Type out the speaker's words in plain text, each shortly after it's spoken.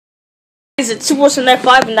It's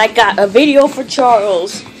 2.5 and I got a video for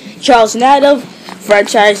Charles. Charles Native,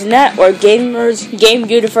 Franchise Net, or Game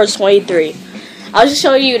Universe 23. I'll just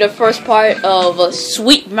show you the first part of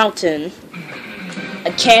Sweet Mountain,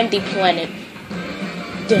 a candy planet.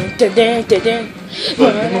 Dun, dun, dun, dun, dun.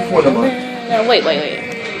 Wait.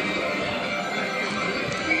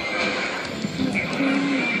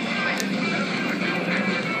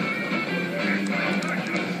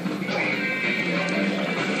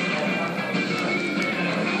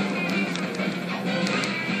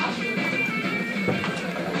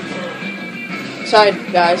 Sorry,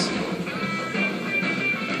 guys.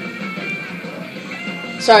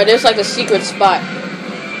 Sorry, there's like a secret spot.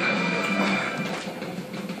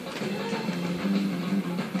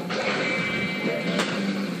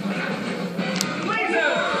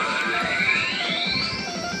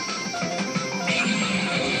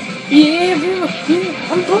 Yeah, bro.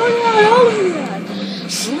 Yeah, I'm blowing out all of that.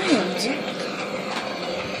 Slammed.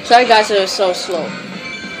 Sorry, guys, it was so slow.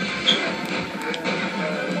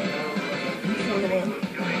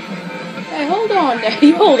 Hey, hold on,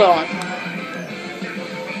 Daddy. Hold on.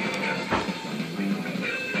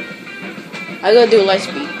 I gotta do light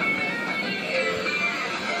speed.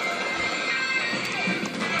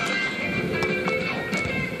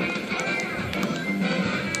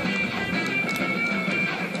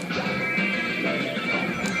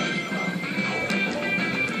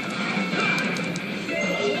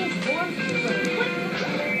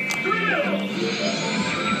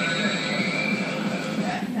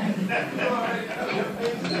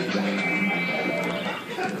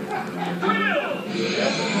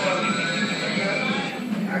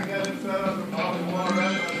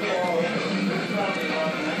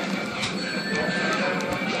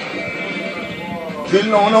 Drill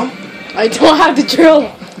now, no? I don't have the drill.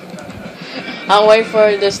 I'll wait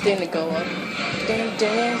for this thing to go up.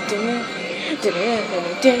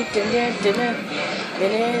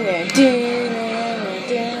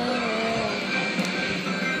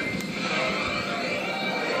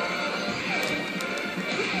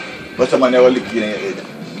 What's the man never lick in your head?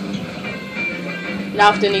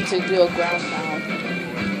 Now I need to do a ground pound.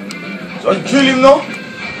 So drill him now?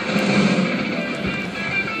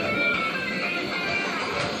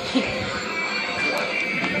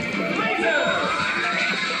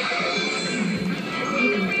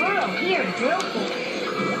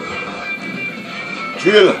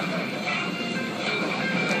 Drill.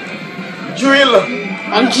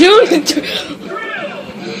 I'm drilling. I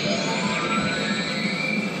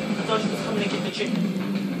thought she was coming to get the chicken.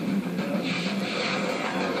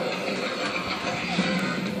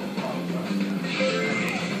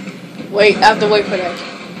 Wait, I have to wait for that.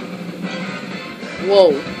 Whoa.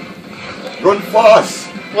 Run fast.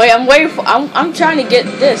 Wait, I'm waiting for. I'm trying to get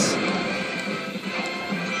this.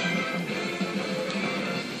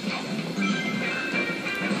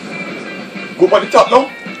 Go by the top now.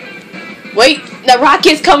 Wait, the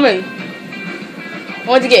rocket's coming. I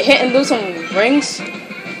want to get hit and lose some rings.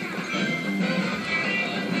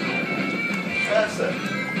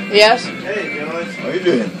 Yes. Hey, George. How you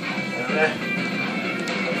doing?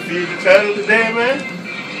 Feed the turtle today, man?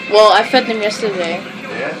 Well, I fed them yesterday.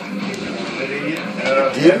 Yeah. Did he eat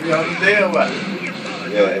every other day or what?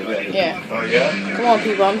 Yeah. Yeah. Oh, yeah? Come on,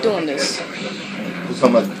 people, I'm doing this. Put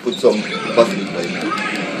some basket plate.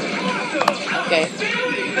 Okay.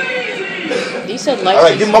 He said like.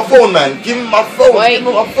 Alright, give me my phone, man. Give me my phone. Wait. Give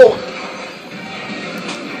me my phone.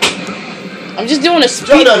 I'm just doing a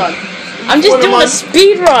speed Jordan. run. I'm just doing a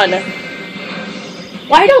speed run.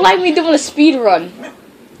 Why don't you like me doing a speed run?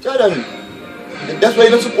 Jordan, that's why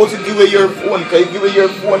you're not supposed to give away your phone. Because you give away your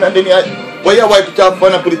phone and then you wipe it off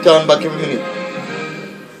and put it on back every minute.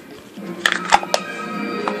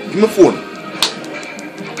 Give me my phone.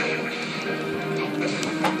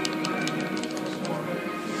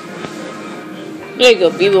 There you go,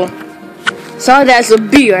 people. Saw that's a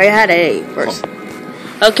B, right? I had an A first.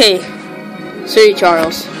 Okay. Sorry,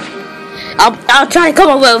 Charles. I'll try to come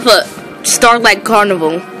up with a Starlight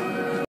Carnival.